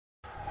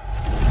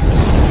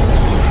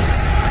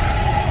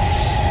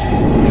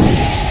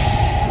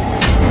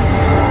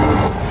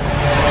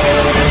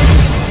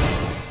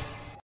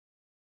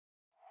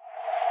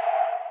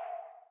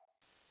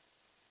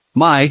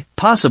my,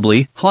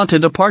 possibly,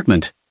 haunted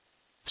apartment.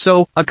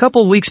 So, a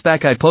couple weeks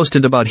back I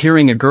posted about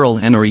hearing a girl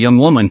and/or young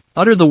woman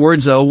utter the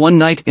words "oh" one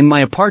night in my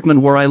apartment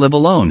where I live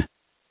alone.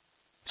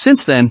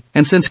 Since then,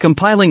 and since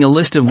compiling a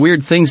list of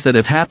weird things that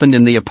have happened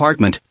in the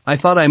apartment, I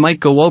thought I might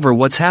go over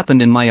what's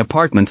happened in my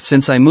apartment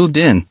since I moved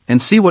in,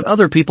 and see what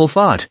other people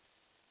thought.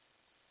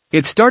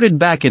 It started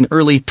back in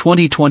early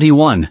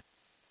 2021.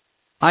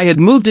 I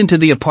had moved into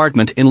the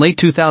apartment in late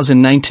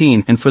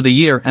 2019, and for the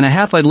year and a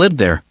half I'd lived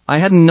there, I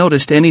hadn't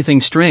noticed anything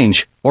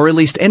strange, or at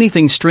least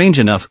anything strange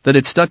enough that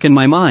it stuck in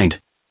my mind.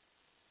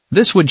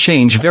 This would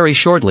change very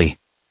shortly.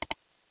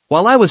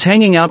 While I was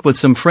hanging out with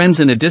some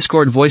friends in a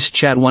Discord voice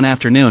chat one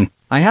afternoon,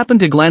 I happened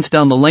to glance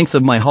down the length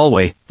of my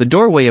hallway, the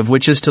doorway of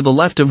which is to the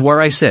left of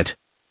where I sit.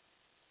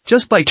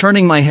 Just by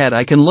turning my head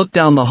I can look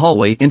down the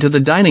hallway into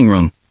the dining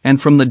room,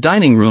 and from the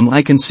dining room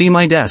I can see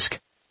my desk.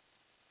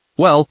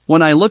 Well,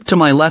 when I looked to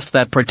my left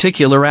that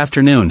particular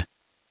afternoon,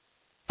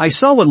 I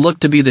saw what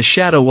looked to be the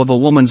shadow of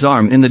a woman's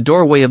arm in the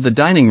doorway of the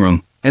dining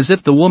room, as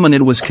if the woman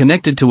it was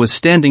connected to was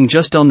standing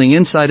just on the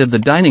inside of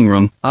the dining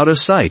room, out of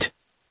sight.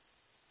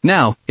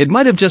 Now, it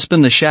might have just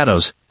been the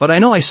shadows, but I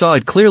know I saw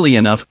it clearly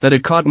enough that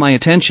it caught my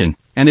attention,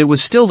 and it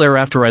was still there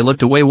after I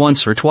looked away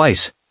once or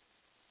twice.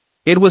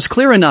 It was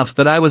clear enough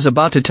that I was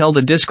about to tell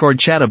the Discord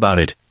chat about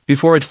it,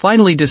 before it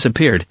finally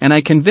disappeared and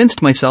I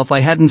convinced myself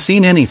I hadn't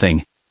seen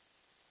anything.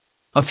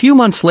 A few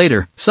months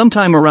later,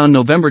 sometime around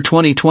November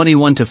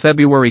 2021 to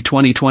February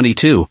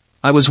 2022,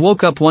 I was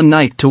woke up one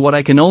night to what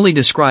I can only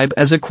describe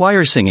as a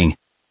choir singing.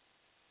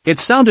 It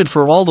sounded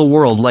for all the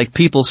world like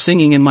people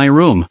singing in my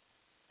room.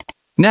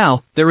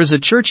 Now, there is a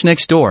church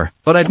next door,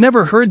 but I'd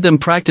never heard them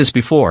practice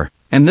before,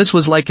 and this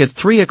was like at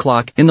 3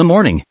 o'clock in the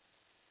morning.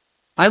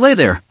 I lay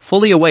there,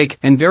 fully awake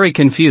and very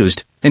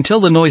confused, until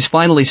the noise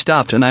finally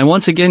stopped and I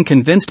once again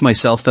convinced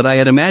myself that I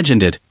had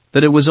imagined it,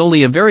 that it was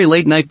only a very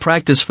late night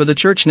practice for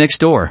the church next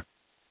door.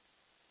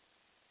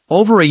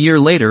 Over a year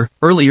later,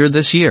 earlier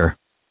this year,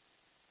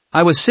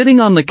 I was sitting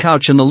on the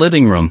couch in the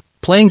living room,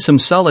 playing some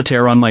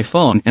solitaire on my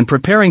phone and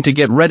preparing to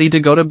get ready to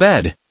go to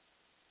bed.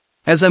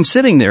 As I'm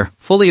sitting there,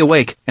 fully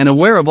awake, and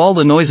aware of all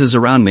the noises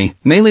around me,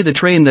 mainly the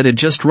train that had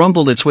just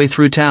rumbled its way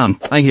through town,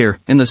 I hear,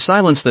 in the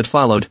silence that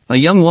followed, a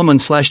young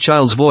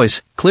woman/child's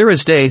voice, clear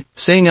as day,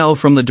 saying "oh"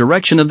 from the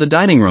direction of the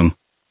dining room.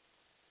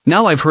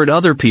 Now I've heard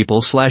other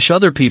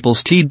people's/other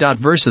people's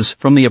verses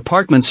from the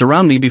apartments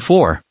around me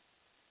before.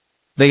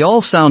 They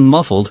all sound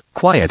muffled,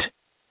 quiet.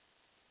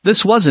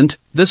 This wasn't,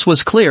 this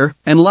was clear,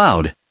 and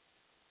loud.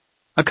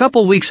 A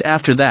couple weeks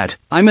after that,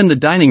 I'm in the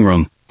dining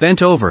room,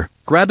 bent over,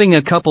 grabbing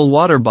a couple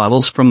water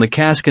bottles from the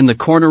cask in the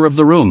corner of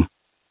the room.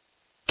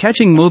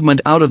 Catching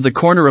movement out of the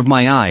corner of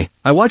my eye,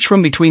 I watch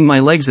from between my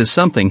legs as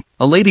something,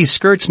 a lady's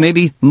skirts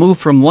maybe, move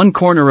from one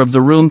corner of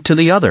the room to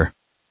the other.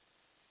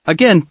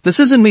 Again,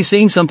 this isn't me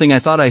seeing something I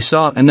thought I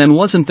saw and then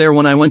wasn't there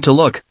when I went to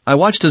look. I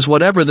watched as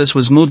whatever this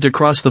was moved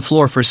across the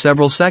floor for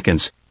several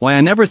seconds. Why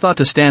I never thought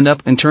to stand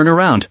up and turn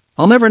around,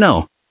 I'll never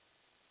know.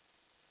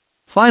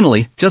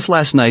 Finally, just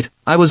last night,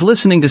 I was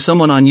listening to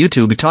someone on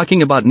YouTube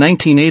talking about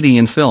 1980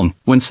 in film,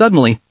 when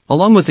suddenly,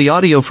 along with the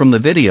audio from the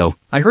video,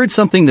 I heard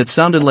something that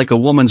sounded like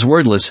a woman's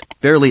wordless,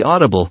 barely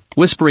audible,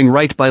 whispering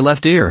right by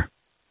left ear.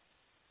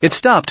 It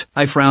stopped,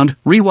 I frowned,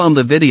 rewound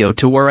the video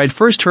to where I'd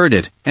first heard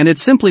it, and it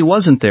simply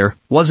wasn't there,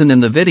 wasn't in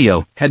the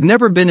video, had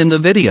never been in the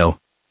video.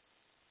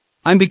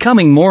 I'm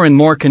becoming more and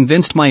more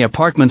convinced my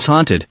apartment's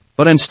haunted,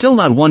 but I'm still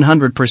not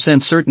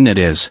 100% certain it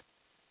is.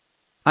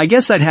 I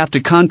guess I'd have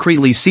to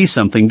concretely see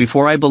something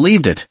before I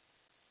believed it.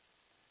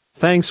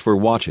 Thanks for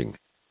watching.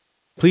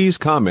 Please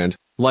comment,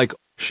 like,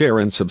 share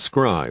and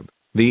subscribe.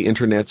 The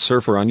Internet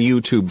Surfer on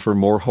YouTube for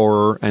more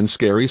horror and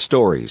scary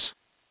stories.